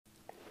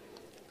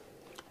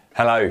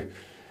Hello,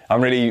 I'm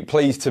really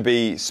pleased to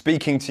be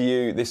speaking to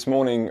you this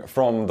morning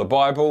from the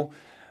Bible.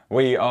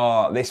 We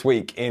are this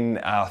week in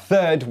our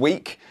third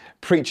week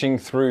preaching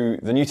through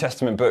the New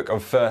Testament book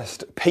of 1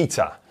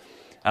 Peter.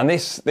 And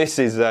this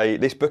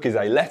book is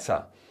a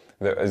letter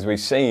that, as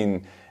we've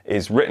seen,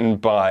 is written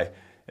by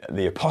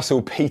the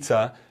Apostle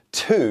Peter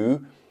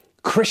to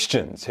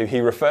Christians, who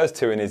he refers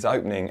to in his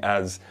opening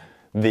as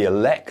the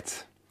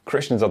elect.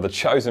 Christians are the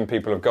chosen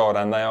people of God,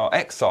 and they are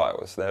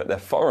exiles. They're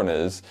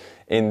foreigners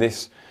in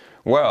this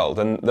world.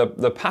 And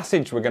the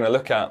passage we're going to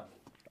look at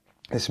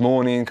this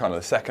morning, kind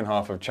of the second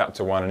half of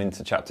chapter 1 and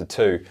into chapter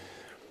 2,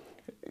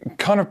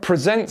 kind of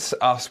presents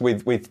us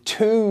with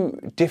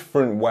two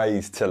different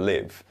ways to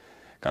live.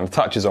 Kind of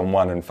touches on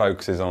one and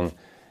focuses on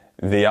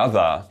the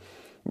other.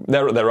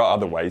 There are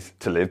other ways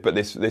to live, but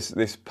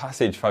this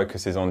passage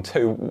focuses on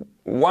two.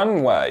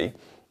 One way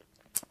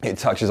it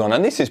touches on,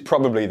 and this is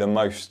probably the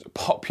most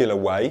popular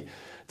way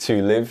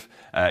to live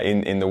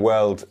in the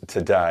world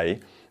today,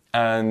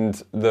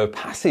 and the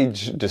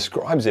passage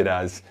describes it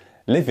as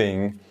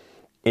living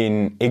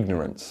in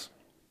ignorance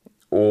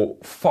or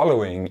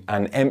following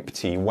an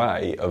empty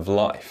way of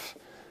life.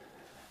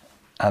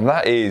 And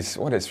that is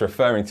what it's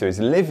referring to, is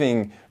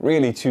living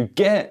really to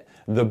get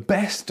the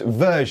best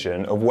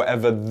version of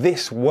whatever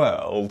this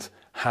world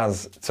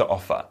has to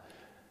offer.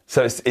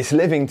 So it's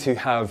living to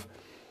have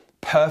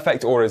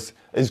perfect or as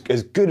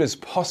good as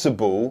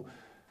possible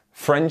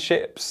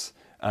friendships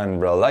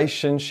and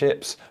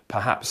relationships,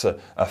 perhaps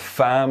a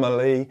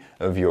family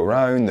of your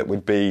own that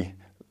would be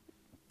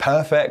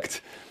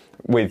perfect,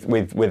 with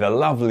a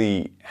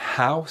lovely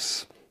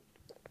house.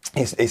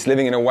 It's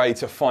living in a way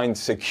to find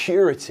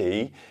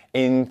security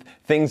in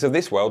things of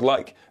this world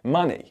like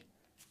money.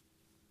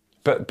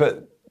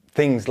 But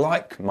things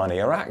like money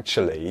are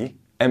actually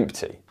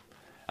empty.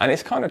 And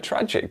it's kind of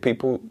tragic,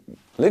 people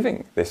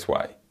living this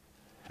way.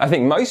 I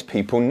think most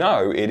people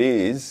know it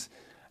is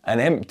an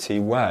empty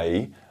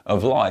way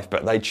of life,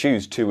 but they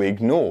choose to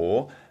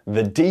ignore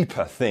the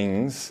deeper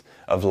things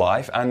of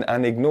life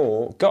and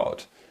ignore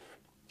God.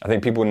 I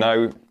think people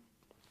know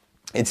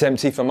it's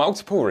empty for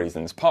multiple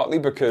reasons, partly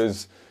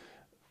because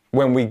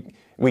when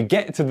we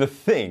get to the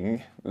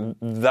thing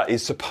that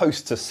is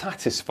supposed to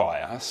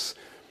satisfy us,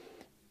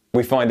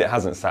 we find it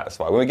hasn't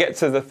satisfied. When we get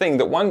to the thing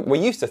that we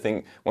used to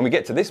think, when we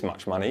get to this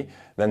much money,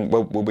 then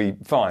we'll be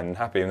fine and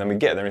happy, and then we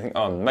get there and we think,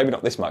 oh, maybe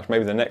not this much,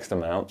 maybe the next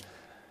amount.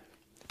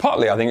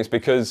 Partly, I think it's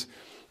because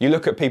you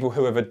look at people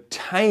who have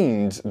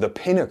attained the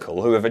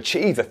pinnacle, who have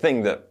achieved the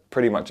thing that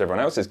pretty much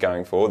everyone else is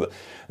going for,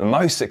 the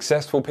most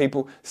successful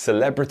people,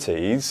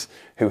 celebrities,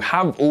 who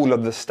have all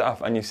of the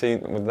stuff, and you see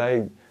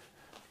they're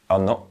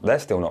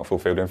still not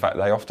fulfilled. In fact,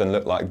 they often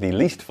look like the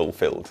least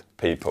fulfilled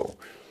people.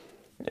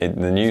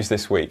 In the news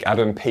this week,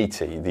 Adam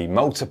Peaty, the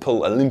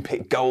multiple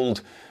Olympic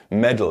gold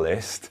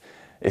medalist,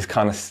 is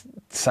kind of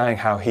saying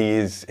how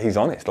he's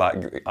honest,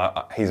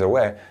 he's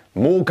aware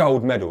more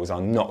gold medals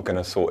are not going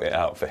to sort it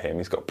out for him.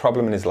 He's got a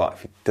problem in his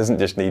life. He doesn't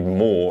just need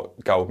more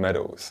gold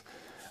medals.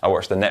 I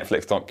watched the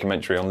Netflix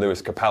documentary on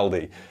Lewis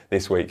Capaldi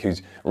this week,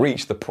 who's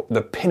reached the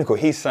pinnacle.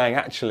 He's saying,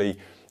 actually,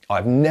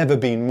 I've never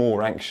been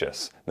more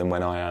anxious than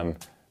when I am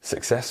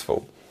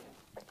successful.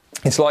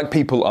 It's like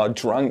people are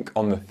drunk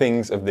on the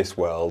things of this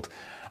world,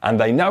 and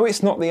they know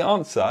it's not the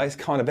answer, it's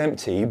kind of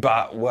empty,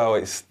 but, well,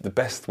 it's the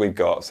best we've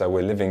got, so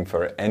we're living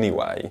for it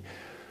anyway.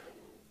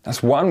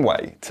 That's one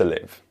way to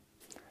live.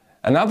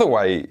 Another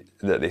way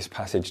that this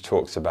passage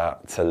talks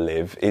about to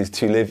live is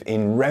to live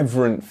in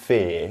reverent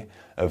fear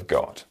of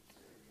God.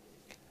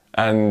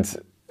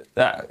 And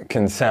that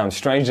can sound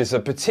strange. There's a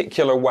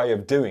particular way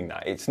of doing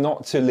that. It's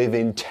not to live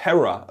in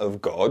terror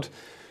of God,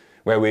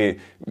 where we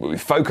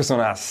focus on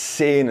our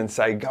sin and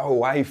say, go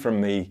away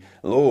from me,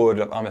 Lord,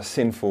 I'm a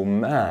sinful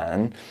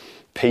man.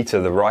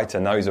 Peter, the writer,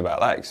 knows about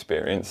that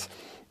experience.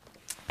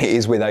 It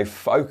is with a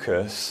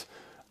focus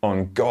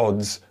on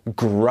God's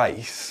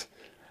grace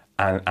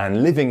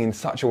and living in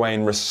such a way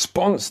in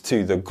response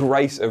to the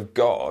grace of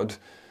God,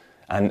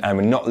 and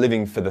we're not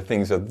living for the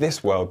things of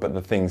this world, but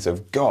the things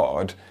of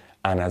God,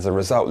 and as a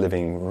result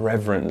living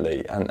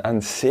reverently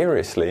and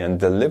seriously and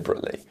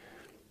deliberately.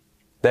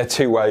 There are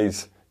two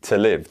ways to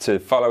live, to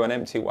follow an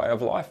empty way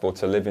of life or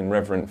to live in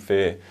reverent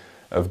fear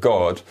of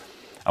God.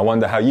 I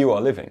wonder how you are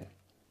living.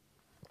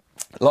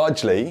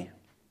 Largely,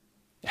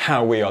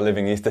 how we are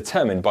living is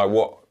determined by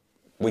what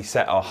we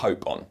set our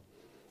hope on.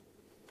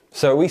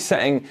 So are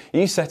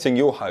you setting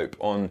your hope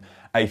on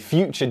a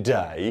future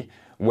day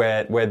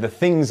where the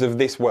things of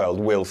this world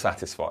will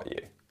satisfy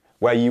you?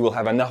 Where you will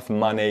have enough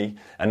money,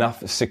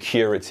 enough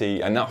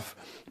security, enough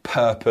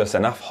purpose,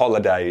 enough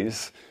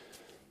holidays?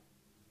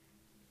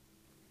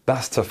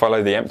 That's to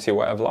follow the empty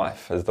way of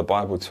life, as the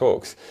Bible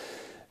talks.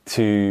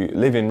 To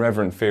live in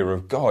reverent fear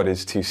of God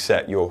is to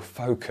set your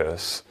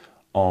focus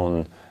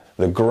on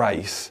the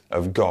grace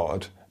of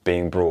God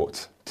being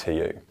brought to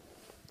you.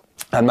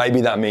 And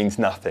maybe that means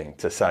nothing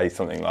to say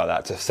something like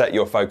that, to set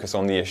your focus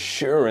on the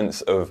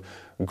assurance of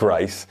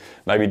grace.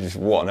 Maybe just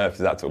what on earth is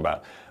that all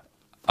about?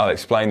 I'll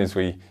explain as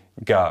we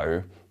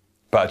go.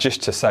 But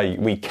just to say,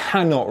 we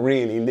cannot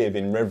really live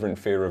in reverent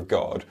fear of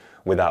God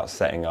without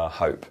setting our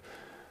hope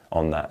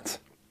on that.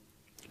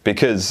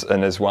 Because,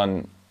 and as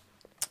one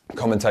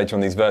commentator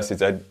on these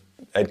verses, Ed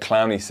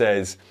Clowney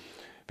says,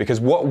 because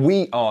what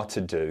we are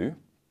to do,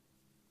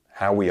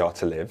 how we are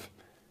to live,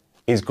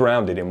 is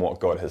grounded in what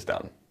God has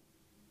done.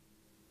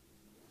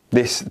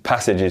 This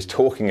passage is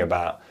talking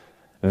about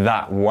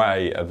that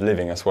way of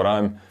living. That's what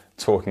I'm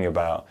talking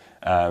about.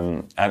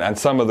 And we're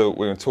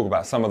going to talk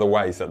about some of the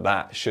ways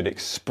that should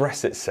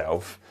express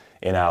itself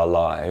in our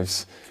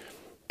lives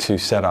to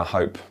set our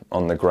hope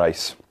on the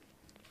grace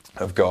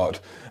of God.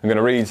 I'm going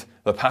to read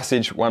the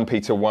passage, 1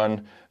 Peter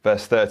 1,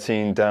 verse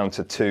 13 down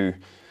to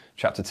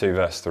chapter 2,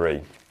 verse 3.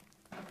 It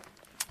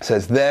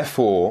says,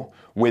 therefore,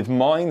 with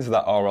minds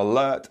that are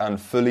alert and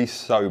fully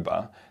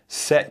sober,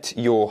 set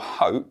your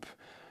hope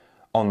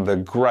on the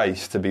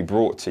grace to be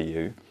brought to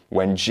you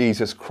when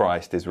Jesus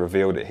Christ is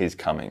revealed at his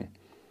coming.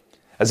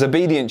 As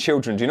obedient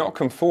children, do not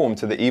conform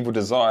to the evil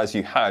desires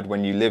you had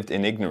when you lived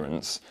in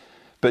ignorance,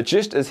 but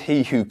just as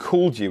he who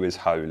called you is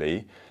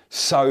holy,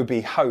 so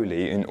be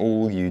holy in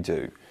all you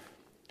do.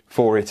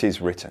 For it is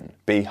written,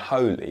 be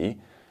holy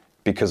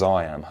because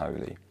I am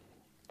holy.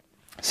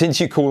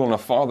 Since you call on a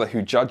Father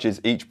who judges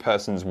each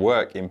person's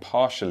work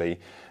impartially,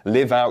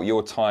 live out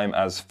your time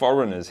as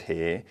foreigners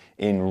here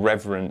in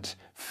reverent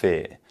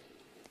fear.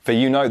 For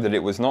you know that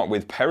it was not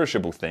with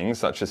perishable things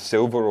such as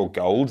silver or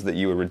gold that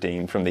you were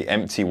redeemed from the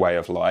empty way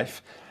of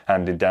life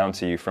handed down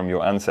to you from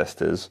your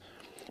ancestors,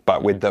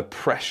 but with the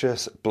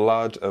precious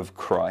blood of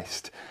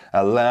Christ,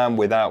 a lamb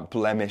without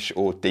blemish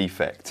or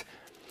defect.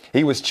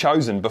 He was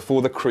chosen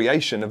before the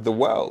creation of the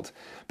world,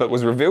 but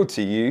was revealed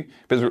to you,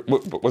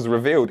 was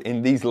revealed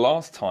in these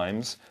last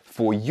times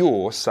for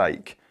your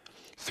sake.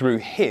 Through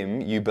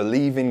him you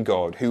believe in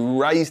God,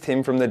 who raised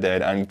him from the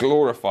dead and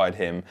glorified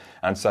him,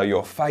 and so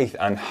your faith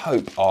and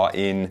hope are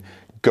in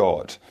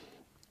God.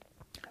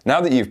 Now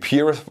that you've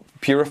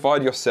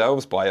purified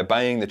yourselves by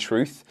obeying the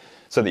truth,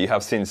 so that you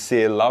have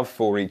sincere love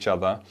for each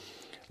other,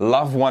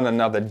 love one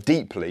another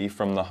deeply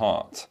from the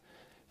heart.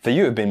 For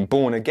you have been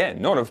born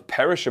again, not of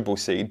perishable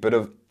seed, but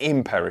of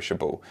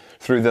imperishable,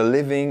 through the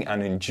living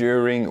and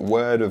enduring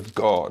word of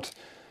God.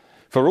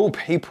 For all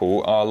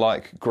people are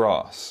like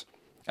grass,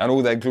 and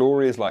all their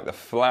glory is like the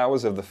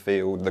flowers of the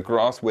field. The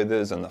grass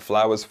withers and the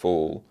flowers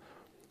fall,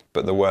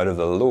 but the word of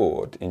the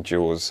Lord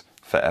endures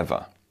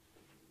forever.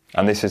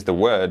 And this is the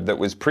word that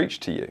was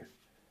preached to you.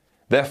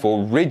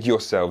 Therefore, rid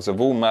yourselves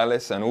of all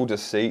malice and all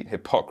deceit,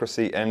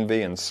 hypocrisy,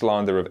 envy, and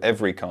slander of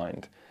every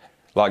kind.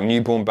 Like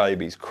newborn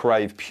babies,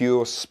 crave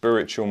pure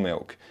spiritual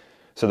milk,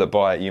 so that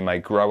by it you may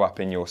grow up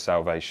in your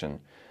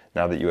salvation,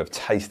 now that you have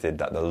tasted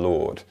that the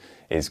Lord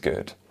is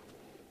good.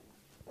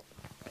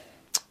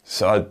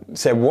 So I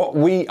said what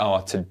we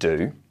are to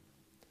do,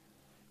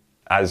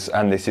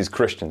 and this is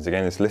Christians,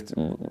 again, this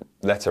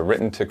letter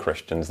written to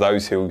Christians,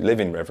 those who live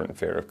in reverent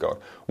fear of God.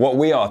 What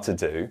we are to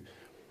do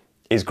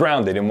is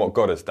grounded in what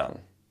God has done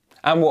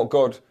and what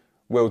God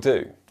will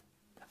do.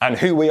 And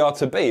who we are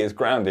to be is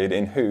grounded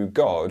in who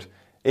God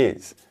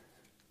is.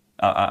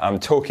 I'm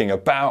talking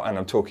about and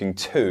I'm talking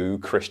to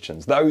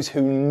Christians, those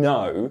who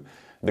know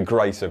the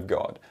grace of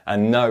God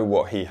and know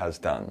what he has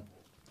done.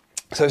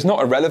 So it's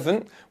not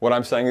irrelevant what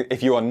I'm saying.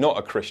 If you are not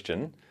a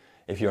Christian,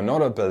 if you're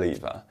not a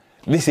believer,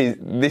 this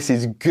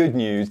is good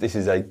news. This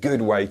is a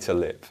good way to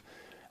live.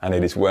 And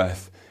it is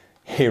worth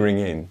hearing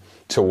in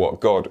to what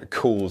God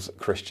calls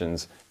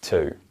Christians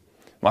to.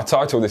 My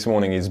title this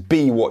morning is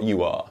Be What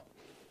You Are.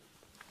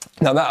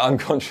 Now that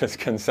unconscious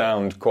can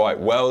sound quite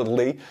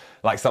worldly,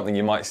 like something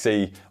you might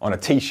see on a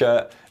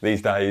t-shirt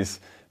these days.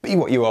 Be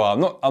what you are.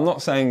 I'm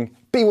not saying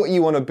be what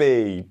you want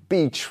to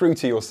be true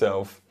to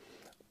yourself.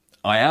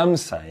 I am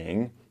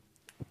saying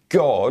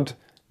God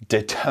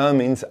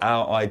determines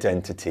our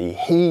identity.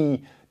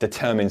 He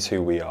determines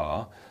who we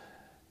are.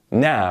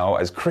 Now,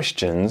 as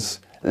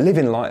Christians, live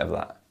in light of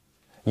that.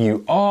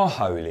 You are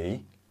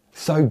holy,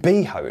 so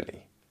be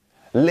holy.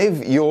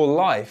 Live your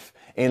life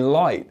in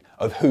light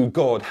of who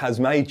God has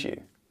made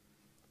you.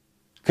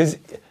 Because,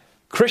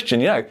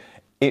 Christian,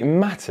 it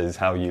matters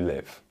how you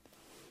live.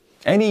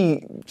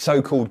 Any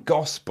so-called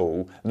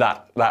gospel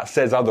that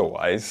says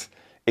otherwise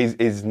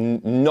is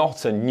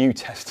not a New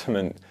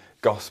Testament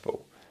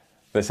gospel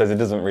that says it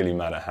doesn't really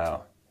matter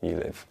how you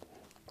live.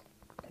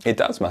 It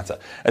does matter.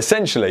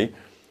 Essentially,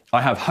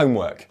 I have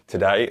homework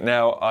today.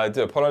 Now, I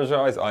do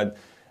apologise. I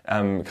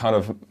am kind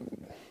of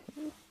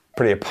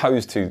pretty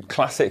opposed to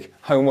classic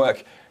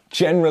homework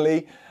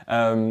generally.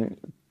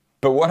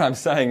 But what I'm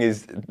saying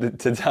is that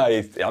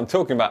today, I'm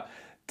talking about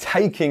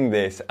taking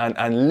this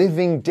and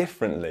living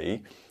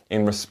differently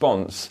in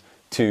response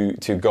to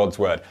God's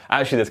word.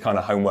 Actually, there's kind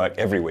of homework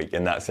every week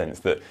in that sense,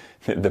 that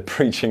the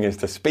preaching is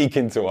to speak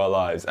into our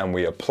lives and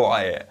we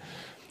apply it.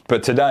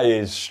 But today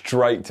is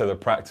straight to the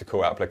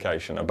practical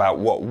application about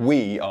what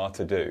we are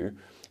to do,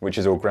 which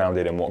is all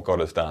grounded in what God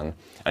has done.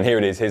 And here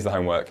it is, here's the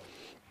homework.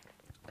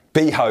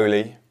 Be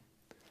holy,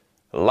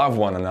 love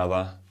one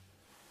another,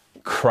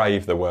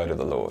 crave the word of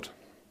the Lord.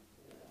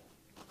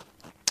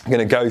 I'm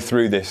going to go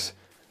through this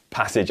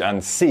passage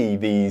and see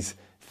these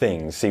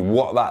things, see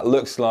what that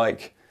looks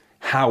like,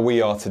 how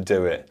we are to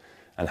do it,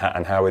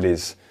 and how it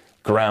is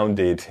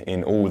grounded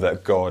in all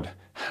that God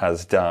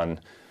has done.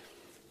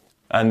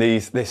 And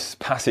this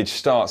passage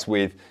starts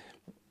with,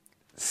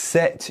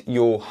 set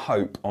your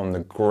hope on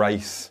the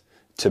grace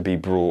to be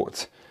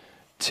brought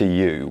to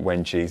you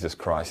when Jesus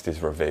Christ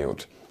is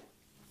revealed.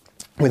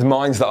 With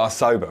minds that are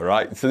sober,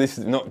 right? So this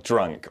is not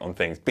drunk on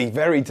things. Be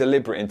very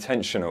deliberate,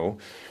 intentional.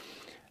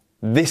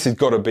 This has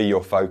got to be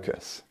your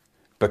focus,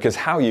 because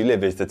how you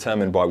live is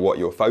determined by what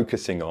you're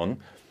focusing on.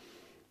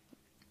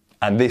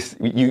 And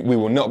we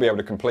will not be able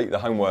to complete the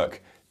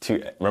homework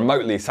to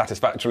remotely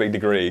satisfactory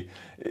degree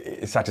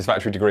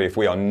if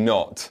we are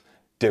not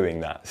doing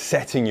that.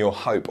 Setting your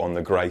hope on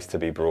the grace to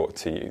be brought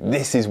to you.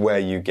 This is where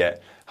you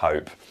get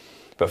hope.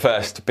 But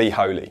first, be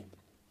holy.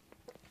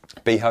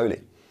 Be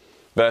holy.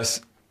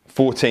 Verse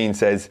 14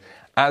 says,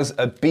 as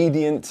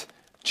obedient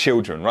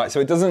children, right? So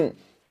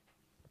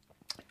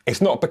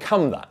it's not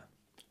become that.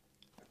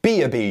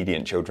 Be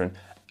obedient children,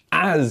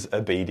 as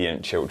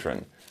obedient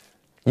children.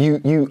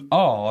 You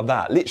are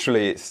that.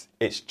 Literally,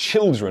 it's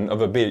children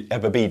of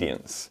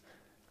obedience.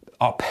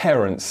 Our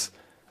parents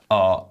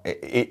are,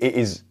 it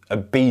is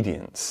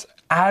obedience.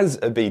 As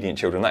obedient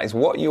children, that is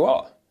what you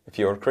are. If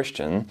you're a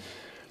Christian,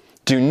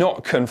 do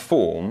not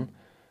conform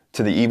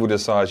to the evil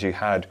desires you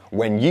had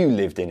when you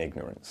lived in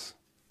ignorance,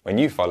 when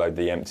you followed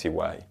the empty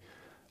way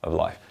of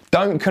life.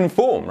 Don't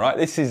conform, right?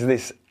 This is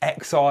this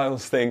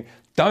Exiles thing.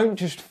 Don't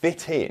just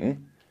fit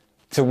in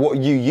to what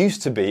you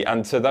used to be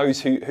and to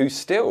those who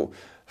still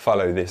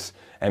follow this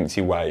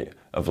empty way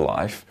of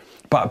life,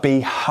 but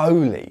be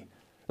holy.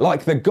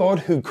 Like the God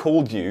who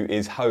called you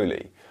is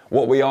holy.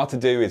 What we are to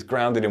do is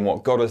grounded in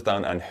what God has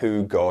done and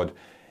who God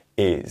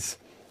is.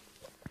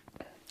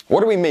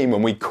 What do we mean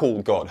when we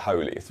call God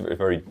holy? It's a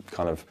very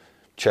kind of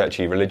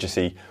churchy,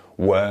 religious-y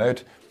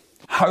word.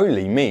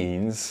 Holy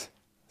means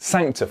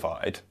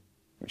sanctified,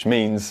 which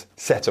means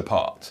set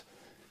apart.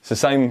 It's the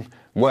same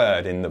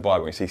word in the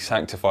Bible. You see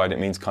sanctified, it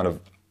means kind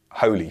of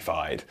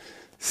holified.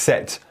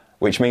 Set,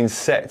 which means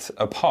set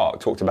apart.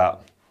 Talked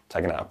about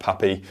taking out a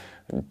puppy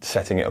and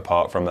setting it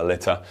apart from a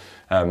litter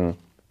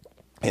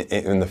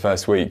in the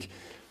first week.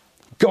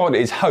 God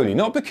is holy,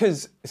 not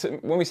because,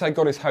 when we say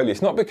God is holy,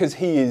 it's not because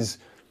he is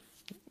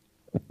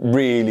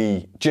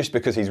really, just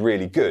because he's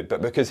really good,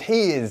 but because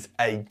he is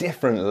a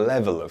different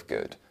level of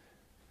good.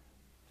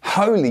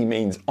 Holy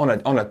means on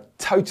a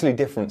totally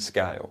different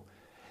scale.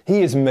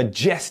 He is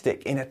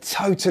majestic in a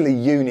totally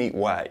unique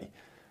way.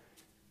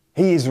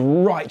 He is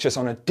righteous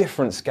on a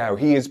different scale.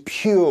 He is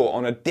pure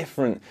on a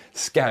different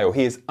scale.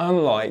 He is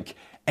unlike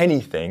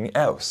anything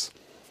else.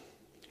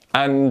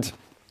 And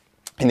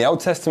in the Old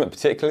Testament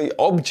particularly,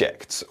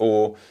 objects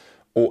or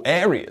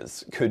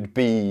areas could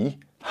be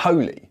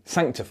holy,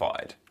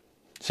 sanctified.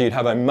 So you'd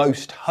have a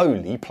most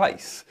holy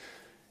place,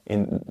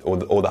 or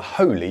the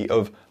holy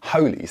of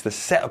holies, the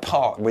set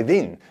apart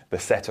within the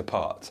set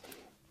apart.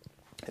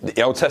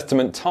 The Old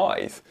Testament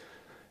tithe,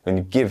 when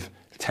you give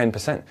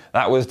 10%,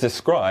 that was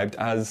described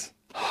as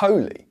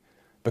holy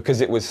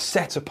because it was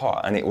set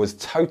apart and it was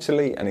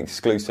totally and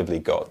exclusively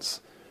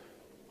God's.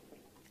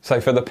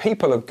 So for the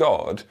people of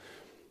God,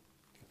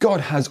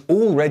 God has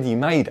already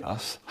made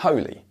us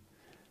holy.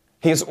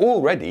 He has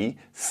already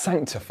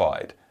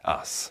sanctified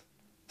us,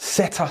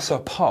 set us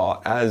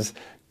apart as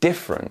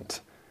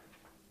different.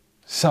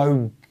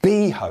 So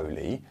be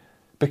holy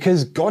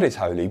because God is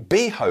holy.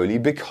 Be holy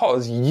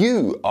because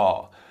you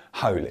are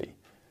holy.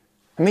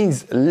 It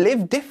means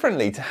live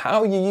differently to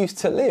how you used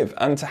to live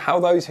and to how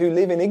those who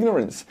live in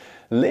ignorance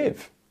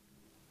live.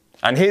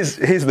 And here's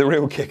the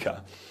real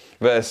kicker.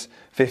 Verse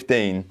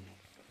 15.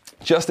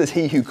 Just as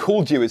he who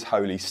called you is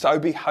holy, so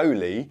be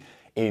holy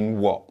in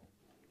what?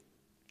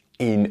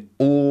 In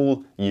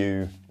all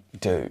you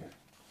do.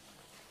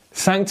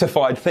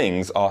 Sanctified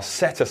things are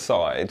set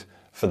aside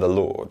for the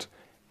Lord.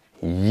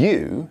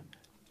 You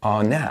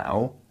are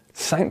now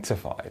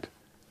sanctified.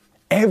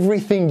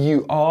 Everything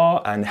you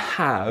are and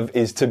have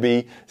is to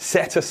be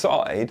set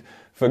aside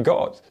for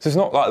God. So it's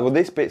not like, well,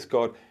 this bit's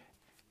God.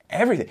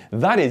 Everything.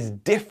 That is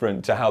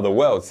different to how the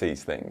world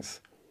sees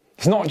things.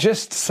 It's not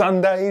just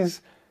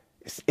Sundays.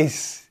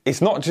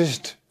 It's not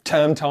just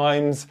term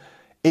times.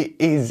 It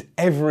is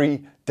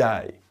every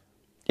day.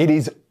 It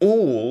is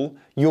all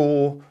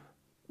your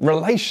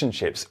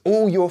relationships,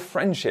 all your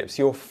friendships,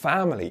 your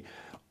family,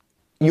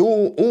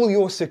 all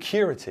your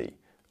security,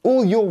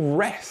 all your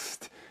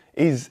rest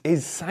is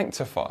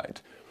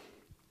sanctified.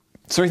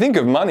 So we think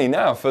of money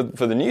now for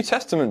the New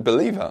Testament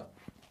believer.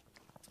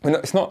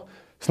 It's not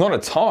a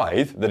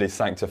tithe that is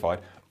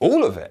sanctified.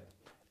 All of it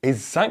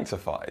is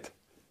sanctified.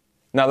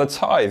 Now the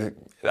tithe,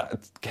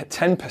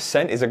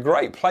 10% is a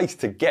great place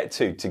to get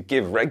to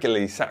give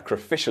regularly,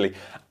 sacrificially,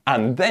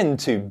 and then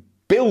to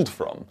build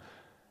from.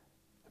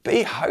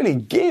 Be holy,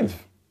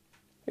 give.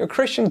 You're a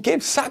Christian,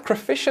 give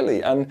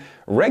sacrificially and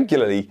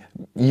regularly.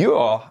 You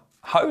are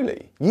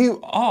holy. You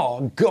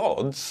are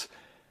God's.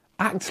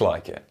 Act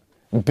like it.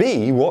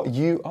 Be what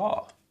you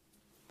are.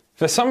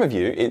 For some of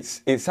you,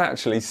 it's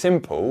actually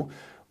simple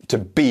to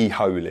be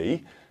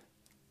holy.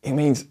 it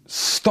means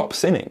stop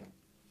sinning.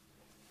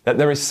 That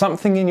there is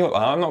something in your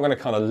life. I'm not going to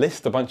kind of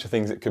list a bunch of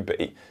things it could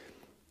be.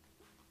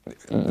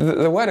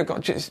 The word of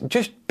God,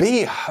 just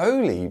be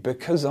holy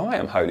because I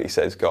am holy,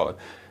 says God.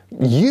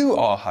 You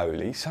are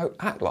holy, so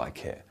act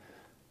like it.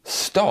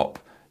 Stop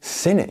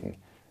sinning.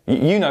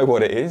 You know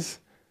what it is.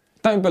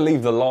 Don't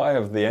believe the lie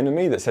of the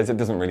enemy that says it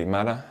doesn't really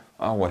matter.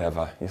 Oh,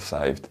 whatever, you're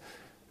saved.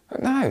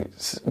 No,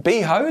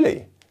 be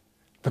holy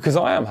because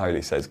I am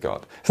holy, says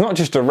God. It's not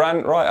just a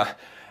rant, right?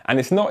 And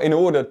it's not in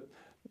order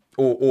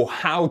or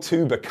how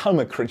to become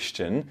a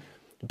Christian,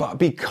 but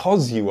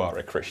because you are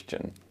a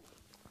Christian.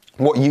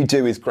 What you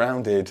do is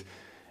grounded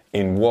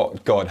in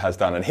what God has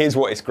done. And here's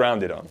what it's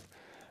grounded on.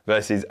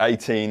 Verses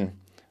 18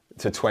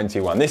 to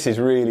 21. This is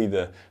really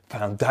the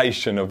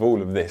foundation of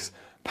all of this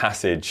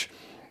passage.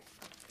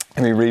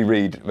 Let me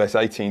reread verse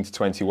 18 to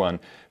 21.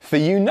 For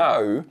you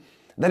know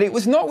that it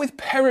was not with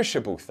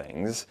perishable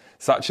things,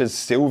 such as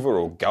silver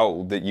or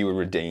gold, that you were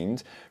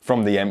redeemed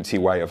from the empty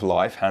way of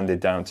life handed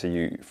down to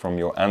you from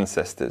your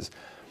ancestors,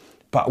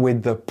 but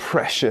with the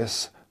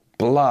precious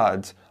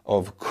blood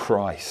of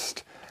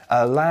Christ,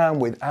 a lamb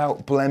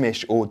without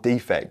blemish or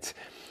defect.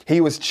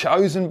 He was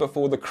chosen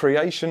before the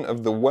creation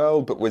of the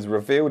world, but was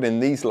revealed in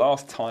these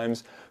last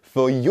times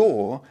for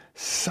your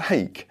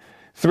sake.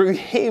 Through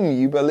him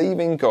you believe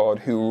in God,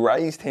 who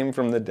raised him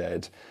from the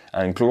dead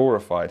and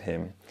glorified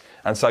him.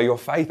 And so your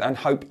faith and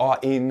hope are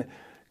in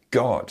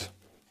God.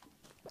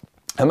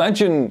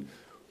 Imagine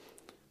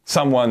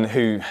someone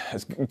who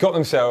has got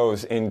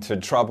themselves into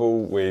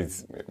trouble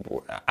with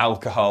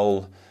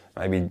alcohol,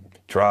 maybe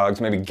drugs,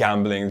 maybe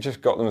gambling,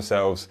 just got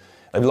themselves,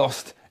 they've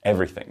lost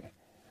everything.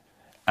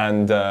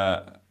 And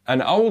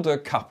an older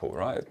couple,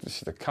 right?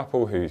 Just a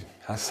couple who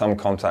has some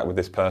contact with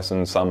this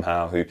person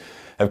somehow, who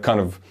have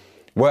kind of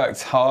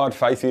worked hard,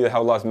 faithfully their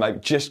whole lives, maybe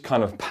just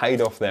kind of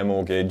paid off their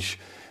mortgage,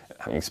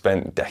 having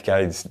spent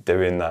decades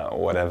doing that or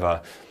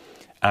whatever.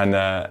 And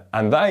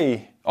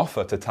they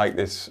offer to take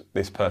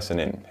this person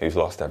in who's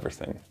lost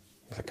everything.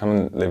 So come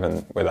and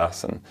live with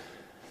us. And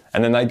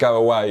then they go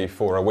away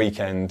for a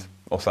weekend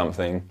or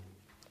something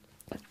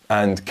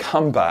and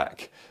come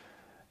back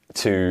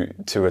to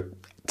a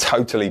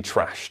totally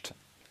trashed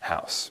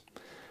house.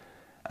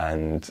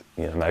 And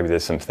maybe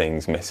there's some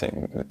things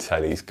missing. The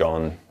telly's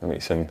gone. Maybe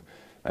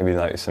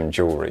some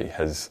jewellery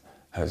has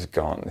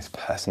gone. This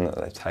person that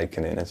they've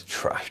taken in has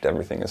trashed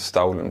everything, has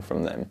stolen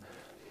from them.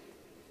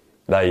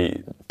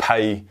 They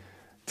pay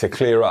to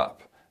clear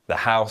up the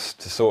house,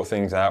 to sort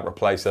things out,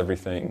 replace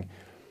everything.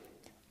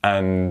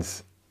 And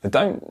they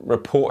don't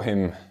report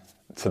him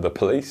to the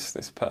police,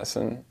 this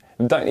person.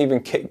 They don't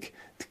even kick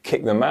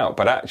them out,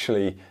 but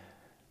actually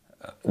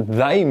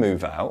they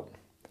move out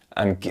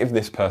and give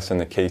this person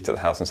the keys to the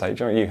house and say,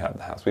 "Do you know, you have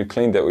the house. We've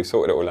cleaned it, we've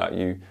sorted it all out,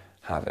 you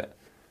have it."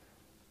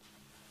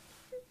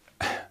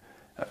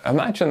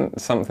 Imagine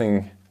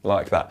something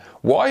like that.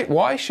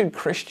 Why should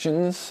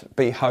Christians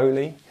be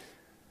holy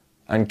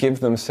and give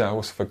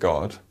themselves for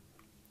God?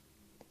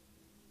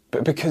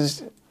 But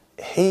because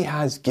he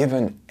has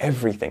given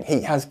everything.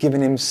 He has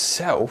given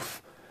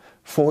himself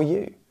for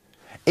you.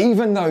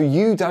 Even though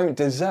you don't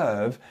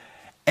deserve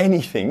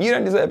anything. You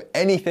don't deserve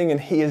anything, and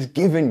he has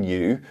given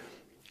you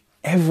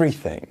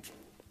everything.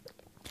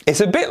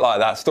 It's a bit like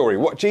that story.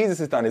 What Jesus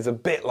has done is a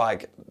bit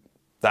like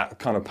that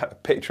kind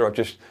of picture I've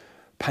just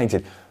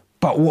painted.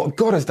 But what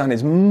God has done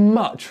is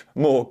much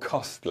more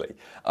costly.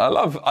 I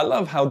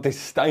love how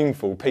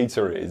disdainful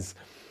Peter is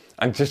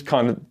and just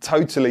kind of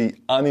totally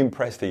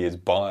unimpressed he is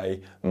by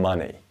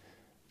money.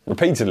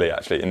 Repeatedly,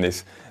 actually, in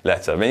this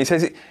letter. I mean, he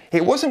says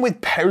it wasn't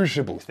with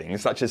perishable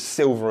things such as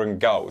silver and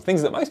gold,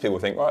 things that most people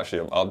think, well,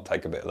 actually, I'll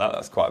take a bit of that,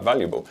 that's quite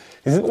valuable.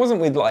 It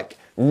wasn't with like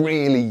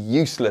really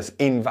useless,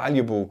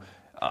 invaluable,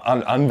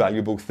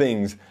 unvaluable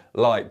things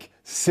like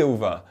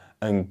silver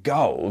and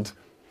gold.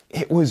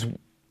 It was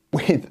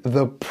with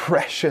the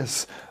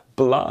precious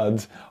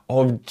blood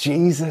of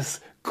Jesus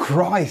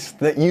Christ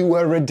that you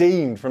were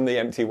redeemed from the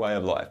empty way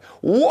of life.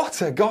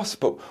 What a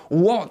gospel.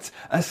 What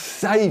a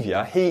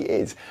saviour he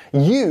is.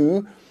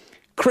 You,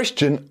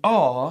 Christian,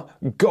 are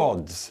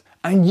God's,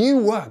 and you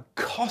were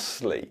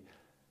costly.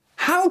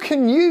 How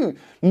can you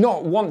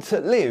not want to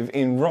live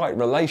in right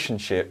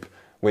relationship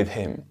with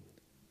him?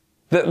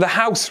 The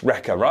house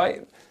wrecker,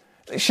 right?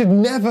 They should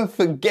never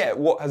forget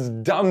what has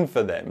done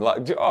for them.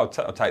 Like, I'll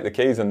take the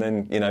keys and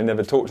then,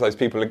 never talk to those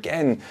people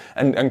again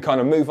and kind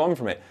of move on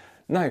from it.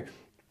 No,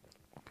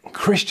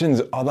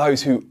 Christians are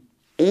those who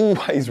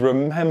always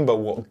remember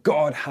what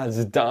God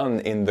has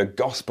done in the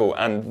gospel,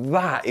 and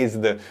that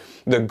is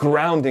the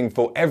grounding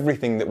for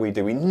everything that we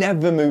do. We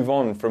never move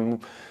on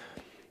from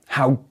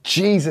how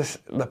Jesus,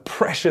 the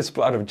precious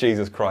blood of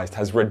Jesus Christ,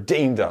 has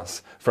redeemed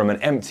us from an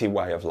empty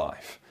way of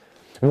life.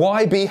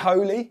 Why be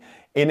holy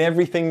in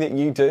everything that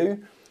you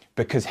do?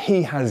 Because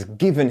he has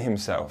given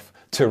himself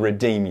to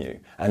redeem you,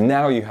 and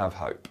now you have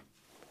hope.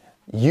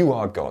 You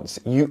are God's.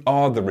 You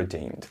are the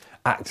redeemed.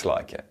 Act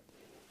like it.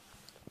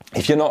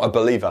 If you're not a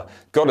believer,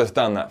 God has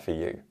done that for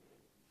you.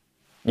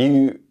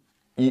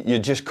 You're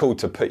just called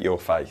to put your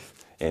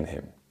faith in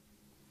him.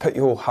 Put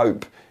your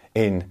hope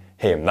in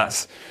him.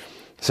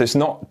 So it's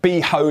not be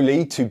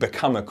holy to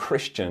become a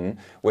Christian.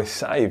 We're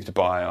saved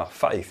by our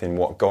faith in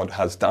what God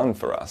has done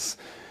for us.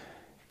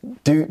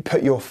 Do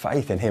put your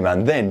faith in him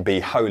and then be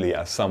holy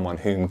as someone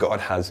whom God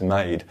has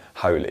made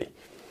holy.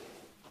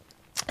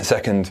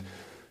 Second,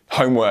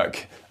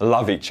 homework,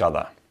 love each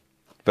other.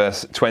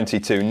 Verse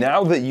 22,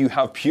 now that you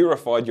have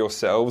purified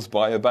yourselves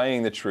by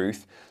obeying the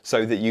truth,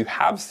 so that you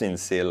have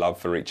sincere love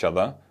for each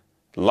other,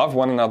 love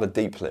one another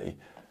deeply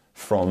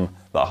from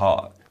the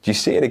heart. Do you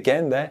see it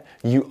again there?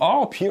 You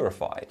are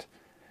purified.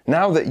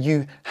 Now that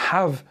you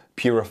have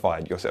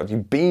purified yourselves,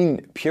 you've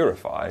been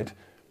purified,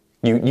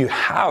 you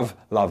have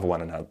loved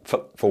one another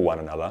for one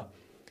another,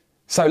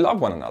 so love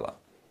one another.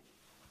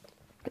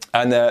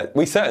 And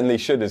we certainly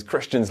should, as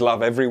Christians,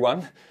 love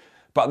everyone,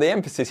 but the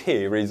emphasis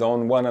here is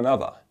on one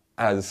another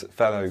as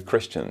fellow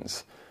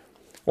Christians.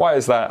 Why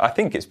is that? I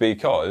think it's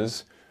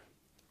because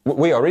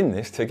we are in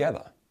this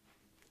together.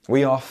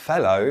 We are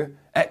fellow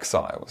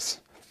exiles.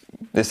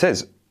 It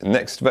says,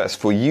 next verse,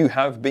 for you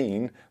have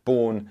been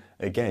born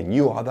again.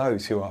 You are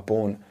those who are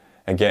born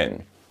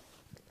again.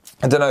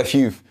 I don't know if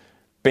you've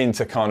been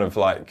to kind of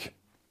like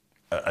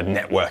a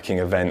networking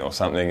event or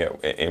something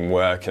in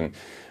work, and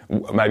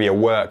maybe a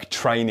work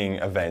training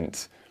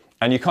event,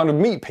 and you kind of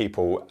meet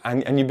people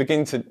and you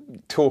begin to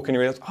talk and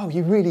you realise, oh,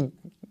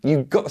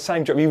 you've got the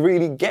same job, you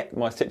really get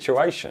my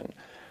situation.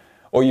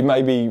 Or you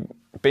maybe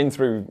been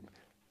through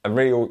a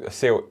real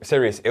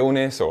serious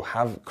illness or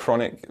have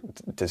chronic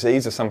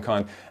disease of some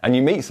kind, and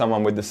you meet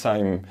someone with the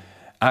same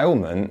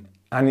ailment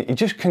and you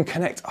just can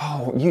connect.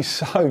 Oh, you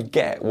so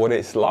get what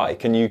it's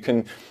like, and you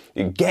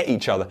get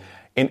each other.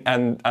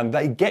 And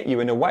they get you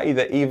in a way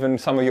that even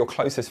some of your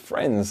closest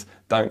friends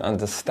don't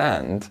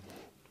understand.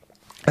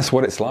 That's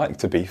what it's like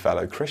to be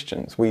fellow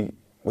Christians. We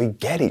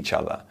get each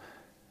other.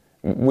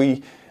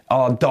 We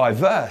are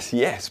diverse,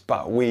 yes,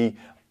 but we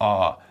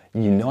are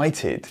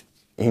united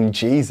in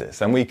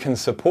Jesus, and we can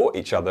support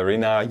each other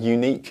in our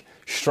unique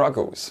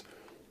struggles.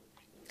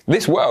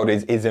 This world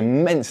is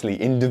immensely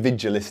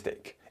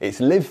individualistic. It's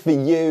live for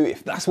you.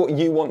 If that's what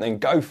you want, then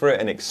go for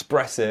it and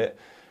express it.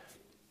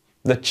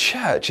 The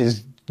church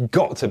has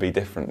got to be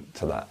different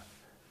to that.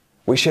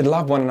 We should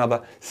love one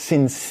another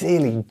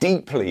sincerely,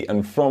 deeply,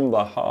 and from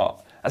the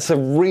heart. That's a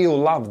real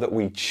love that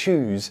we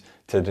choose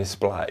to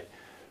display.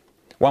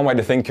 One way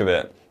to think of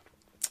it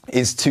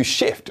is to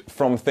shift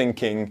from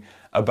thinking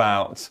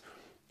about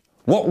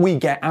what we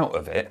get out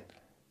of it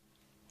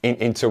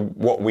into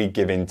what we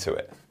give into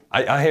it.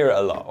 I hear it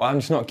a lot. Well, I'm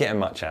just not getting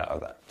much out of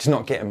that. Just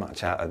not getting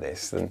much out of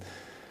this. And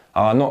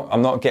I'm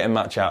not getting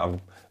much out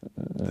of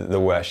the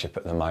worship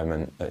at the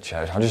moment at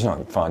church. I'm just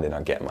not finding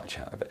I get much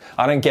out of it.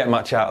 I don't get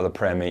much out of the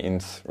prayer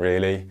meetings,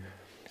 really.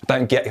 I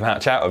don't get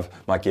much out of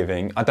my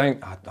giving. I'm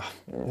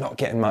not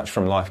getting much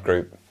from life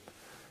group.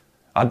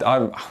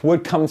 I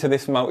would come to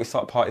this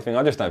multi-site party thing.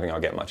 I just don't think I'll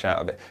get much out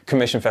of it.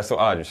 Commission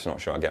festival, I'm just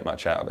not sure I'll get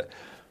much out of it.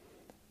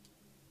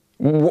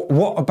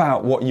 What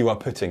about what you are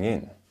putting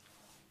in?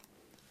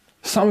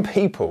 Some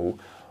people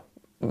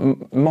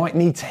might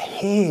need to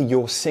hear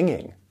your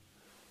singing.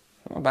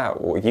 What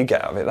about what you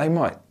get out of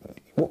it?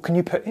 What can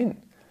you put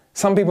in?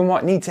 Some people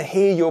might need to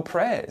hear your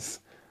prayers.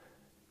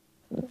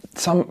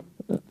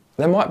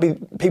 There might be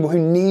people who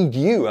need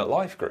you at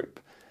life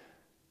group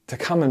to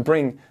come and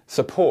bring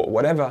support,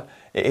 whatever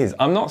it is.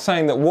 I'm not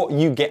saying that what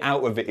you get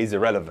out of it is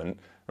irrelevant,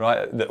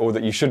 right? Or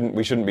that we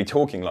shouldn't be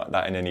talking like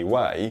that in any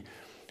way.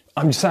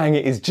 I'm saying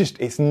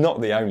it's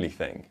not the only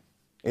thing.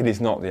 It is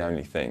not the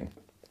only thing.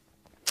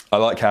 I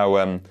like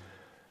how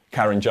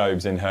Karen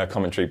Jobes in her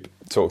commentary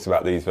talks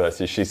about these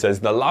verses. She says,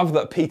 the love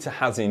that Peter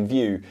has in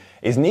view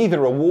is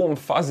neither a warm,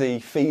 fuzzy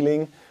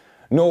feeling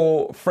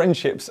nor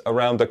friendships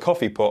around a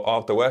coffee pot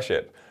after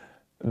worship.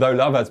 Though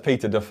love, as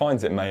Peter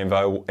defines it, may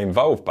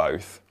involve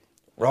both,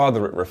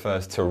 rather it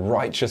refers to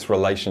righteous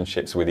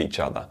relationships with each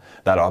other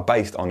that are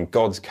based on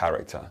God's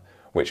character,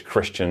 which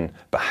Christian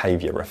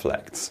behaviour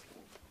reflects.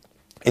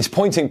 It's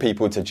pointing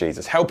people to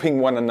Jesus, helping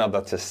one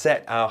another to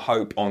set our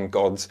hope on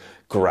God's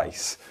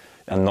grace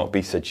and not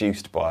be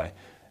seduced by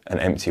an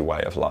empty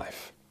way of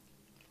life.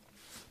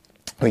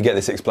 We get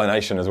this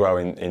explanation as well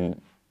in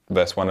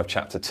verse 1 of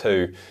chapter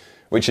 2,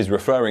 which is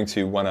referring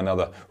to one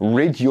another.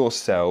 Rid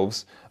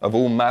yourselves of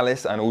all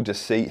malice and all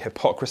deceit,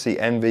 hypocrisy,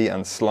 envy,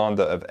 and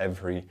slander of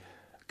every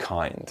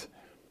kind.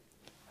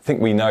 I think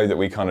we know that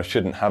we kind of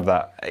shouldn't have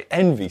that.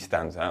 Envy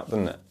stands out,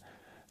 doesn't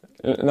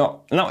it?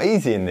 Not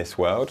easy in this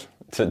world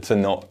to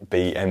not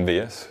be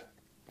envious,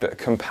 but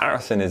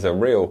comparison is a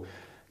real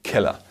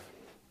killer.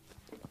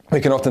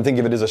 We can often think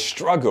of it as a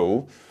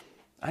struggle,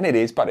 and it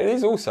is, but it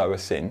is also a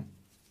sin.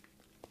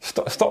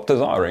 Stop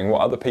desiring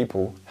what other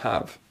people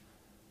have.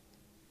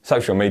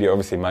 Social media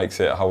obviously makes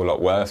it a whole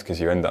lot worse because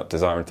you end up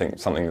desiring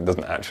something that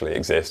doesn't actually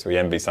exist. We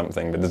envy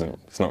something that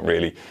it's not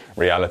really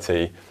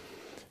reality.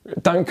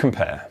 Don't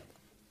compare.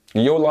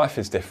 Your life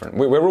is different.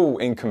 We're all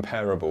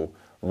incomparable,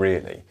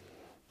 really.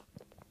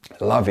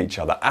 Love each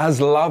other.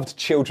 As loved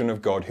children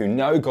of God who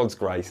know God's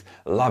grace,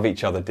 love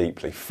each other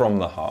deeply from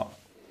the heart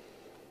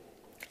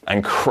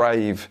and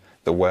crave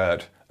the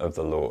word of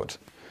the Lord.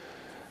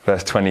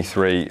 Verse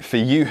 23, for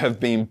you have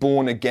been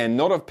born again,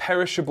 not of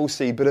perishable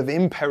seed, but of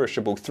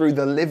imperishable, through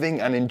the living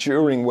and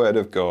enduring word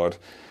of God.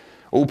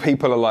 All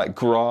people are like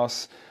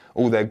grass.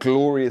 All their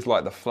glory is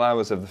like the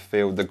flowers of the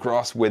field. The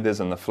grass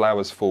withers and the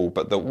flowers fall,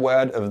 but the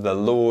word of the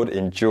Lord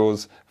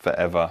endures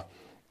forever.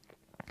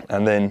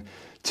 And then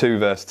 2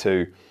 verse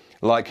 2,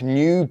 like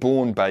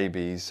newborn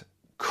babies,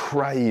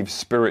 crave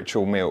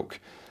spiritual milk,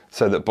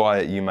 so that by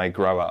it you may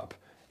grow up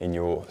in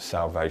your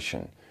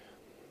salvation.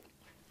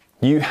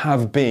 You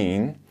have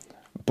been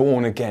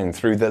born again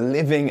through the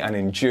living and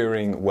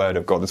enduring word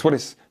of God. That's what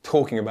it's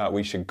talking about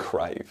we should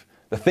crave.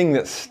 The thing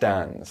that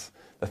stands,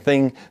 the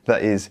thing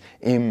that is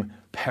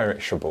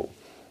imperishable.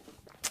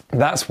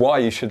 That's why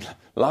you should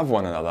love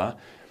one another.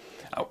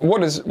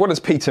 What does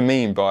Peter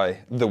mean by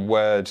the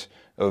word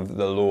of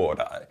the Lord?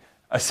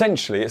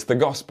 Essentially, it's the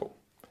gospel.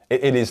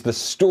 It is the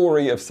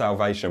story of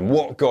salvation,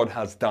 what God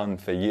has done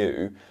for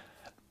you.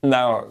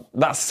 Now,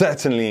 that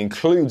certainly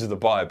includes the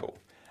Bible,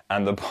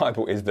 and the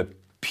Bible is the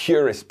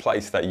purest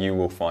place that you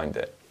will find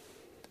it.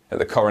 At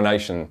the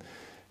coronation,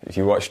 if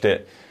you watched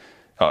it,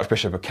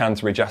 Archbishop of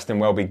Canterbury, Justin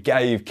Welby,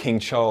 gave King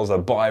Charles a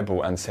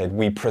Bible and said,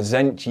 we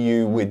present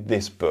you with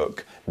this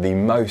book, the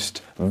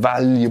most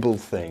valuable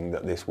thing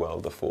that this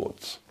world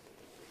affords.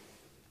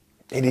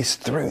 It is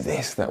through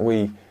this that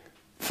we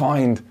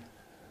find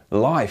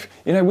life.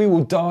 You know, we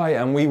will die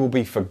and we will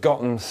be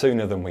forgotten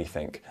sooner than we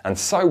think. And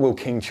so will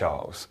King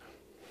Charles.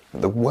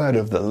 The word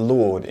of the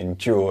Lord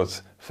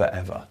endures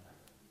forever.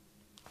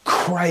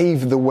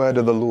 Crave the word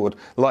of the Lord.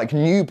 Like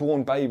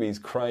newborn babies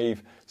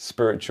crave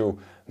spiritual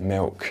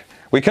milk.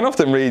 We can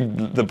often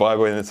read the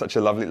Bible in such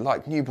a lovely,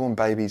 like newborn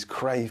babies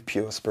crave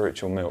pure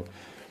spiritual milk.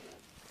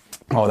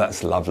 Oh,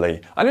 that's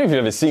lovely. I don't know if you've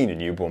ever seen a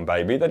newborn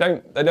baby. They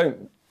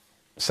don't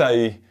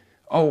say,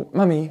 oh,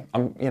 mummy,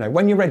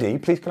 when you're ready,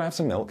 please can I have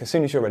some milk? As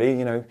soon as you're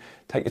ready,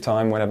 take your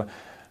time, whatever.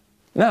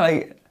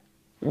 No,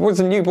 what's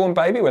a newborn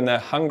baby when they're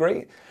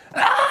hungry?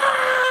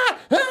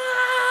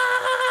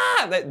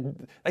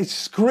 They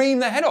scream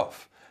their head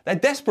off. They're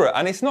desperate.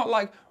 And it's not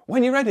like,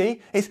 when you're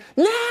ready, it's,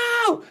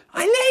 no,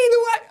 I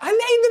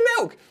need the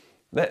milk.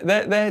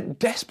 They're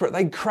desperate.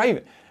 They crave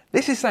it.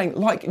 This is saying,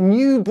 like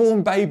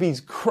newborn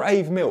babies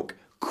crave milk,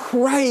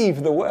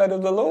 crave the word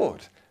of the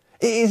Lord.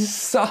 It is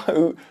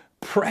so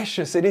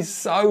precious. It is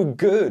so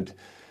good.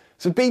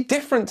 So be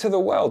different to the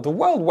world. The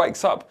world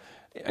wakes up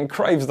and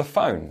craves the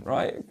phone,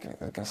 right?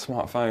 A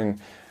smartphone,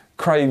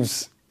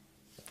 craves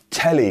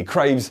telly,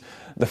 craves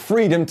the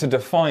freedom to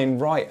define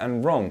right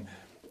and wrong.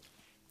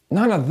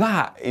 None of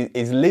that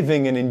is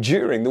living and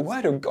enduring. The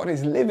word of God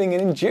is living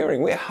and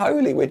enduring. We're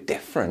holy, we're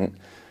different.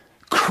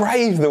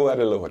 Crave the word of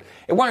the Lord.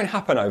 It won't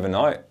happen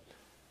overnight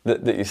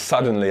that you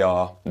suddenly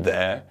are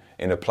there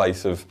in a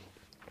place of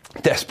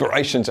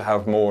desperation to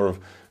have more of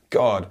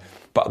God.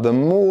 But the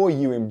more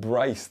you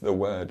embrace the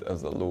word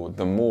of the Lord,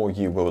 the more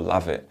you will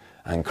love it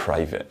and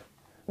crave it.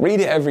 Read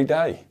it every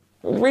day.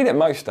 Read it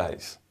most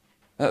days,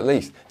 at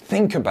least.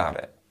 Think about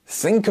it.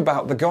 Think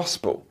about the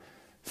gospel.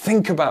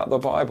 Think about the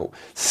Bible.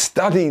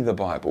 Study the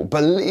Bible.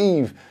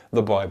 Believe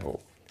the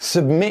Bible.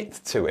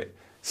 Submit to it.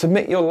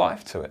 Submit your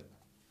life to it.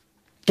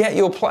 Get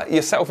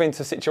yourself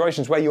into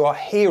situations where you are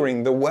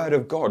hearing the word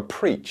of God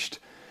preached.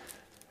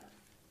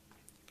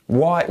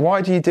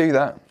 Why do you do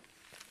that?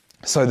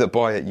 So that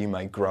by it you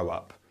may grow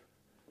up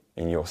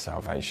in your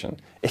salvation.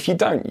 If you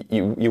don't,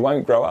 you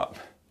won't grow up.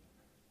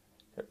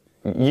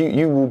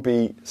 You will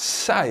be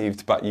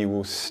saved, but you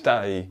will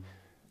stay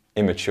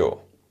immature.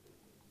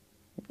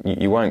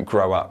 You won't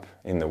grow up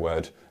in the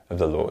word of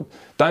the Lord.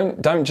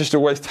 Don't just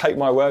always take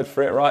my word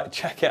for it, right?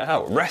 Check it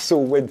out.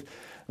 Wrestle with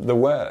the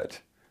word,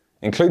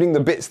 including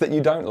the bits that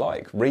you don't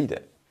like. Read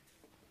it.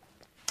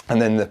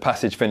 And then the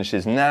passage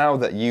finishes, now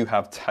that you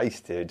have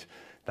tasted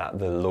that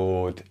the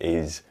Lord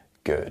is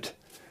good.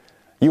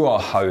 You are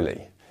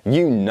holy.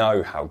 You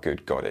know how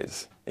good God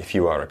is if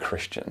you are a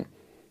Christian.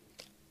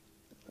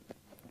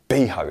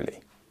 Be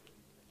holy.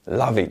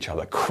 Love each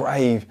other.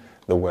 Crave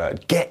the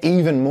word. Get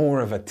even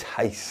more of a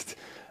taste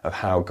of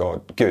how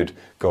good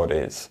God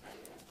is.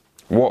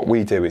 What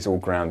we do is all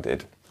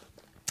grounded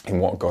in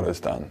what God has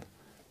done.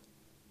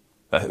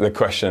 The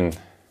question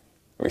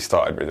we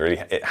started with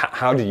really,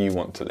 how do you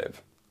want to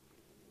live?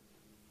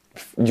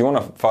 Do you want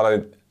to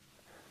follow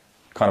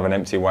kind of an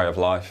empty way of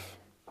life?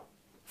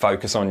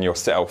 Focus on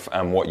yourself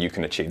and what you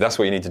can achieve. That's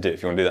what you need to do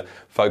if you want to do that.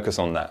 Focus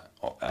on that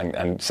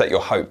and set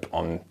your hope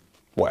on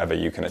whatever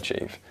you can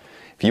achieve.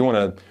 If you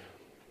want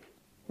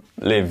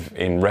to live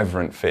in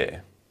reverent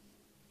fear,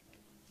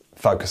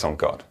 focus on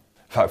God.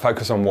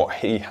 Focus on what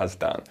He has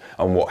done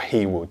and what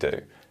He will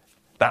do.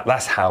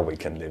 That's how we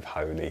can live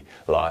holy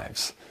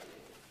lives.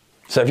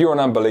 So if you're an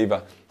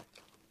unbeliever,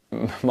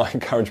 my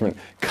encouragement,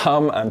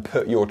 come and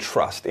put your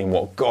trust in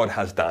what God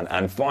has done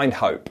and find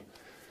hope.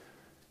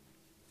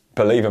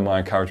 Believer, my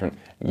encouragement,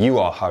 you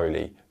are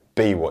holy,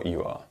 be what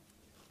you are.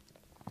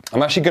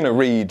 I'm actually going to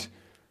read,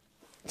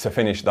 to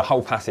finish, the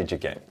whole passage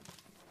again.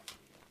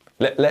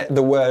 Let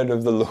the word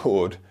of the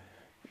Lord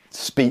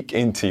speak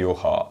into your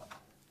heart.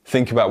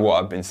 think about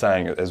what I've been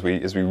saying as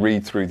we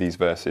read through these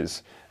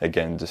verses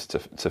again, just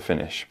to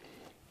finish.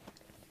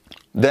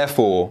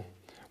 Therefore,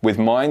 with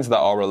minds that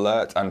are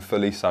alert and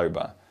fully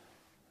sober,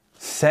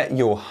 set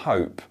your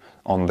hope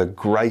on the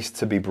grace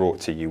to be brought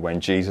to you when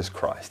Jesus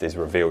Christ is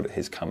revealed at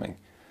his coming.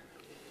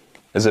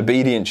 As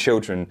obedient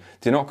children,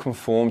 do not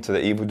conform to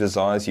the evil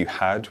desires you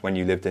had when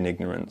you lived in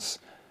ignorance,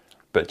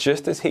 but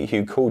just as he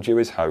who called you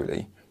is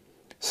holy,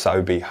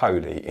 so be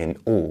holy in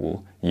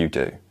all you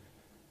do.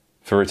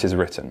 For it is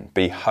written,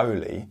 be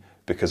holy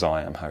because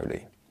I am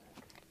holy.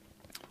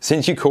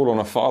 Since you call on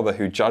a Father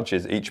who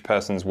judges each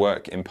person's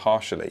work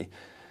impartially,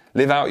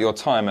 live out your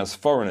time as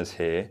foreigners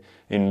here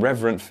in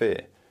reverent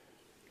fear.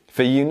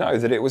 For you know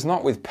that it was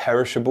not with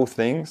perishable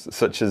things,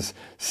 such as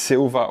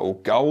silver or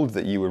gold,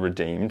 that you were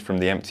redeemed from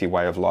the empty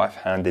way of life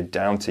handed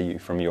down to you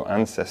from your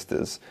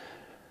ancestors,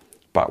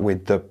 but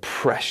with the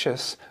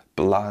precious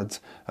blood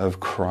of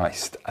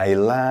Christ, a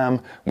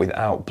lamb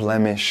without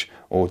blemish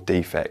or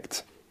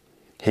defect.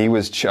 He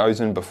was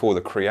chosen before the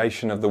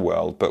creation of the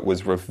world, but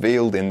was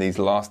revealed in these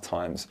last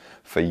times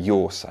for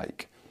your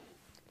sake.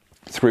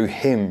 Through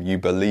him you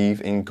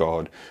believe in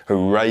God,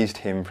 who raised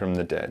him from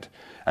the dead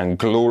and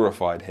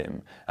glorified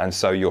him, and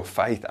so your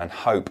faith and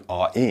hope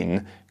are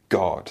in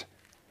God.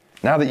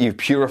 Now that you've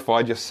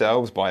purified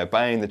yourselves by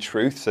obeying the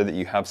truth so that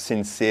you have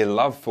sincere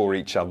love for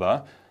each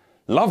other,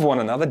 love one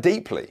another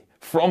deeply,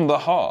 from the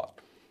heart.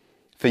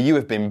 For you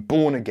have been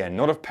born again,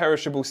 not of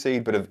perishable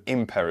seed, but of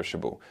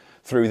imperishable,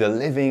 through the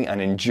living and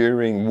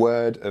enduring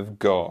word of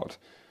God.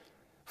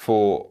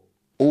 For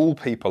all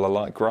people are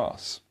like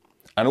grass,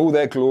 and all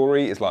their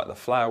glory is like the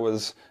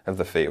flowers of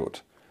the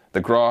field.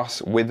 The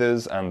grass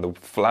withers and the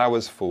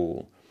flowers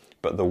fall,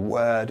 but the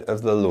word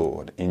of the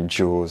Lord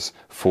endures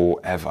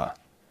forever.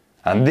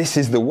 And this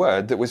is the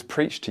word that was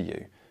preached to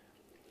you.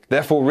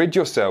 Therefore rid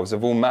yourselves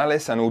of all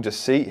malice and all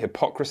deceit,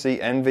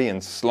 hypocrisy, envy,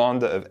 and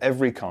slander of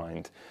every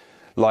kind.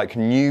 Like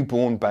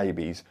newborn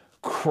babies,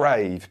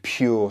 crave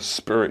pure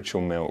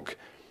spiritual milk,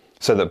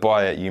 so that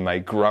by it you may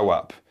grow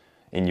up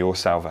in your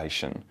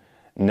salvation,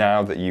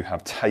 now that you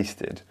have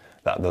tasted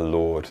that the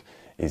Lord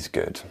is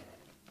good.